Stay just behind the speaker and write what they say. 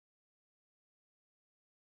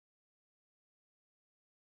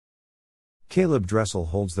Caeleb Dressel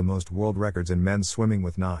holds the most world records in men's swimming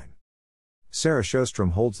with 9.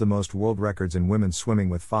 Sjöström holds the most world records in women's swimming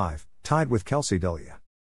with 5, tied with Kelsi Dahlia.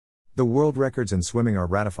 The world records in swimming are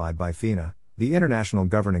ratified by FINA, the international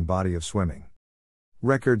governing body of swimming.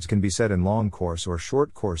 Records can be set in long course or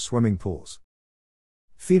short course swimming pools.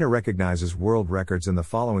 FINA recognizes world records in the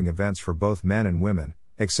following events for both men and women,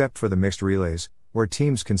 except for the mixed relays, where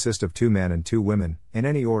teams consist of 2 men and 2 women, in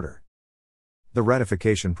any order. The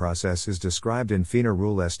ratification process is described in FINA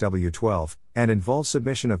Rule SW12, and involves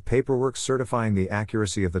submission of paperwork certifying the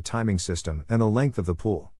accuracy of the timing system and the length of the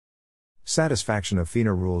pool. Satisfaction of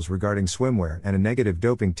FINA rules regarding swimwear and a negative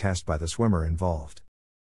doping test by the swimmer involved.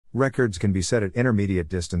 Records can be set at intermediate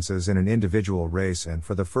distances in an individual race and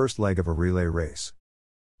for the first leg of a relay race.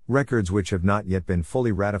 Records which have not yet been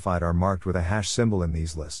fully ratified are marked with a hash symbol in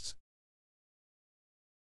these lists.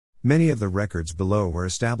 Many of the records below were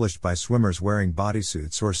established by swimmers wearing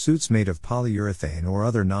bodysuits or suits made of polyurethane or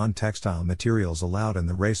other non-textile materials allowed in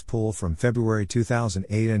the race pool from February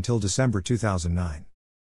 2008 until December 2009.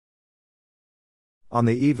 On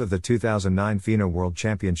the eve of the 2009 FINA World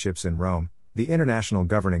Championships in Rome, the international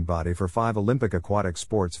governing body for 5 Olympic aquatic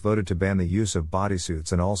sports voted to ban the use of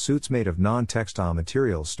bodysuits and all suits made of non-textile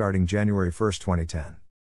materials starting January 1, 2010.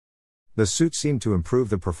 The suits seemed to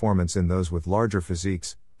improve the performance in those with larger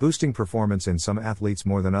physiques, boosting performance in some athletes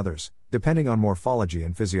more than others, depending on morphology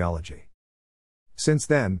and physiology. Since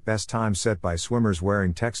then, best times set by swimmers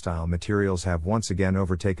wearing textile materials have once again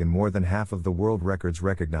overtaken more than half of the world records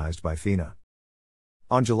recognized by FINA.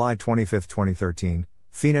 On July 25, 2013,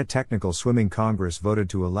 FINA Technical Swimming Congress voted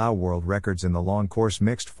to allow world records in the long course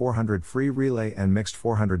mixed 400 free relay and mixed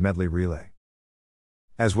 400 medley relay.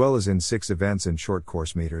 As well as in 6 events in short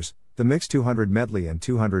course meters, the mixed 200 medley and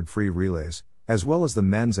 200 free relays, as well as the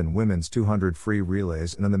men's and women's 200 free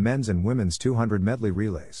relays and the men's and women's 200 medley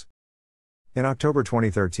relays. In October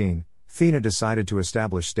 2013, FINA decided to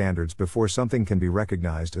establish standards before something can be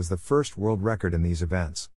recognized as the first world record in these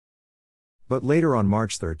events. But later on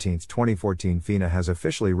March 13, 2014, FINA has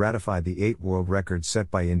officially ratified the 8 world records set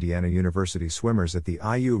by Indiana University swimmers at the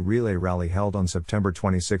IU Relay Rally held on September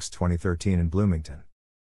 26, 2013 in Bloomington.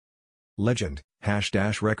 Legend,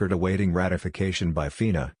 # record awaiting ratification by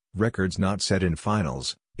FINA, records not set in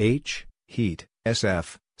finals, H, heat,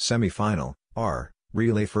 SF, semi-final, R,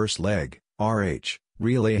 relay first leg, RH,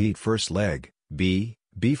 relay heat first leg, B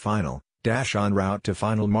final, en route to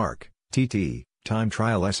final mark, TT, time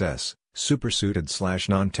trial SS, supersuited /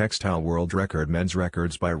 non-textile world record men's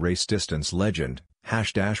records by race distance legend,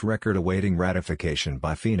 # record awaiting ratification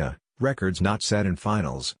by FINA, records not set in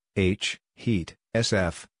finals, H, heat,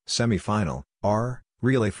 SF, semi-final, R,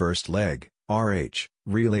 relay first leg, RH,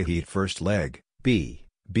 relay heat first leg, B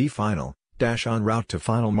final, en route to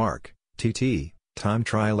final mark, TT, time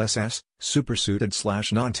trial SS, supersuited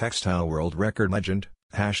 / non-textile world record legend,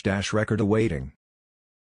 # record awaiting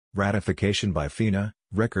ratification by FINA,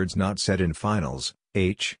 records not set in finals,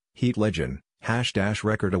 H, heat legend, #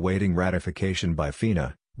 record awaiting ratification by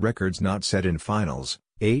FINA, records not set in finals,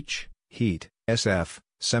 H, heat, SF,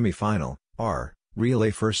 semi-final, R,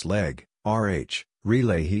 relay first leg, RH,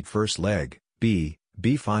 relay heat first leg, B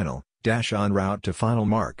final, en route to final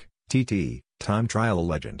mark, TT, time trial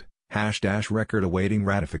legend, # record awaiting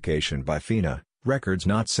ratification by FINA, records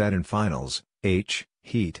not set in finals, H,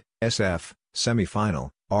 heat, SF,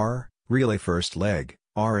 semi-final, R, relay first leg,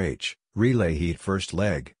 RH, relay heat first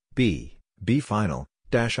leg, B final,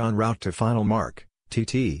 en route to final mark,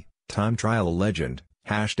 TT, time trial legend,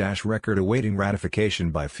 # record awaiting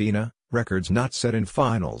ratification by FINA, records not set in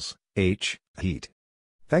finals, H, heat.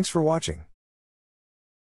 Thanks for watching.